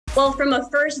Well, from a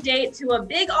first date to a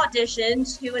big audition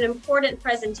to an important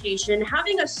presentation,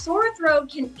 having a sore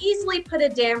throat can easily put a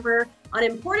damper on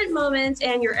important moments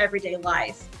and your everyday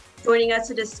life. Joining us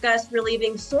to discuss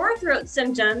relieving sore throat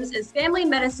symptoms is family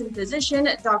medicine physician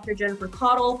Dr. Jennifer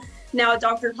Cottle. Now,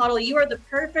 Dr. Cottle, you are the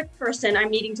perfect person I'm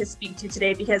needing to speak to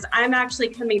today because I'm actually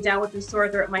coming down with a sore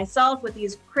throat myself with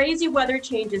these crazy weather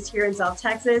changes here in South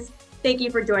Texas. Thank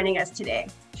you for joining us today.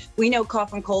 We know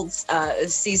cough and cold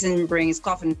season brings,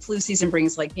 cough and flu season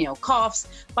brings coughs,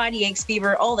 body aches,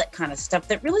 fever, all that kind of stuff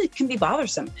that really can be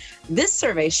bothersome. This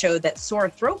survey showed that sore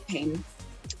throat pain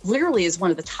literally is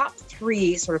one of the top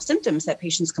three sort of symptoms that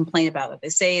patients complain about that they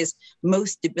say is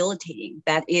most debilitating.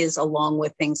 That is along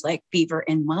with things like fever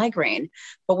and migraine.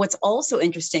 But what's also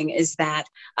interesting is that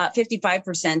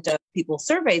 55% of people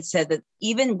surveyed said that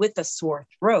even with a sore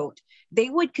throat, they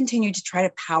would continue to try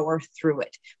to power through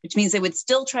it, which means they would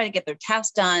still try to get their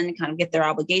tasks done, kind of get their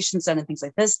obligations done and things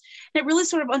like this. And it really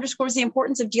sort of underscores the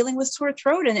importance of dealing with sore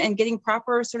throat and getting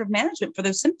proper sort of management for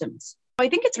those symptoms. I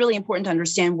think it's really important to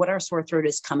understand what our sore throat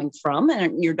is coming from,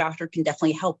 and your doctor can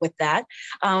definitely help with that.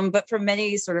 But for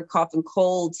many sort of cough and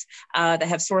colds that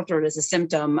have sore throat as a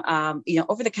symptom,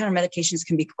 over-the-counter medications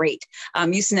can be great.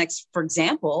 Mucinex, for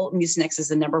example, Mucinex is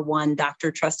the number one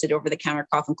doctor trusted over-the-counter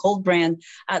cough and cold brand.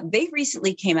 They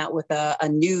recently came out with a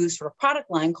new sort of product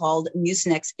line called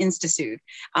Mucinex Instasoothe.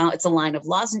 It's a line of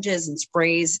lozenges and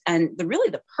sprays, and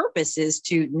the purpose is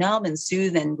to numb and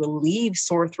soothe and relieve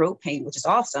sore throat pain, which is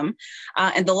awesome.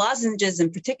 And the lozenges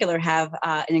in particular have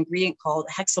an ingredient called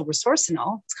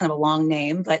hexylresorcinol. It's kind of a long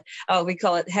name, but we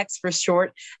call it Hex for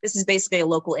short. This is basically a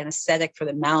local anesthetic for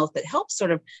the mouth that helps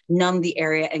sort of numb the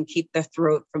area and keep the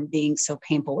throat from being so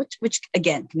painful, which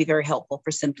again, can be very helpful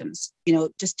for symptoms.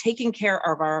 Just taking care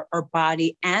of our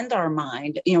body and our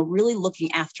mind, really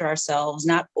looking after ourselves,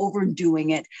 not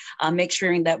overdoing it, make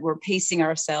sure that we're pacing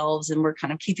ourselves and we're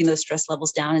kind of keeping those stress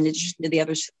levels down in addition to the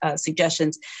other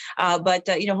suggestions. But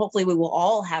hopefully we will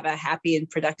all have a happy and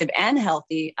productive and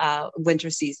healthy winter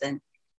season.